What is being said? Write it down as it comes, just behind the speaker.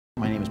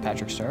My name is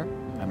Patrick Sir.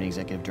 I'm the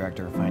Executive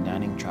Director of Fine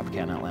Dining,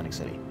 Tropicana, Atlantic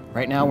City.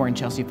 Right now we're in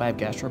Chelsea 5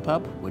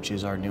 Gastropub, which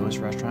is our newest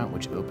restaurant,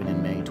 which opened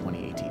in May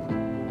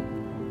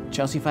 2018.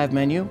 Chelsea 5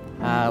 menu,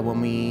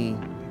 when we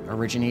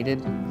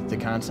originated the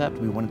concept,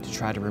 we wanted to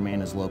try to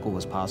remain as local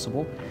as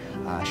possible.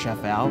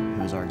 Chef Al,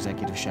 who is our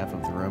executive chef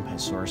of the room,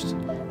 has sourced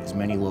as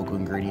many local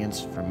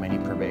ingredients from many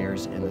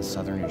purveyors in the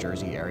southern New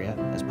Jersey area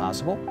as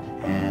possible.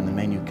 And the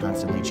menu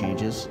constantly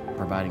changes,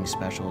 providing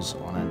specials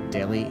on a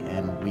daily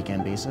and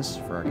weekend basis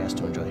for our guests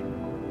to enjoy.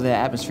 The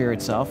atmosphere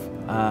itself,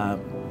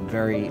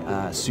 very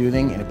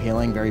soothing and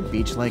appealing, very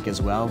beach-like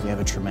as well. We have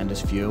a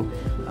tremendous view.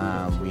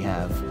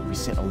 We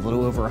sit a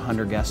little over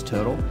 100 guests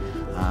total,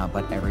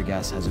 but every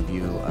guest has a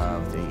view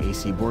of the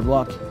AC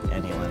Boardwalk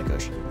and the Atlantic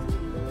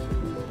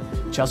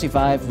Ocean. Chelsea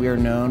 5, we are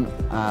known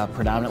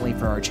predominantly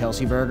for our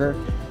Chelsea burger.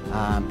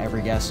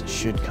 Every guest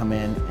should come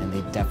in and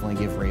they definitely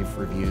give rave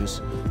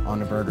reviews on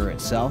the burger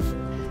itself,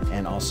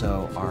 and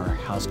also our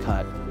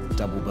house-cut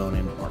double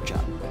bone-in pork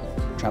chop.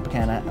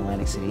 Tropicana,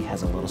 Atlantic City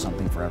has a little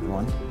something for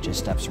everyone, just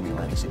steps from the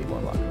Atlantic City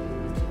Boardwalk.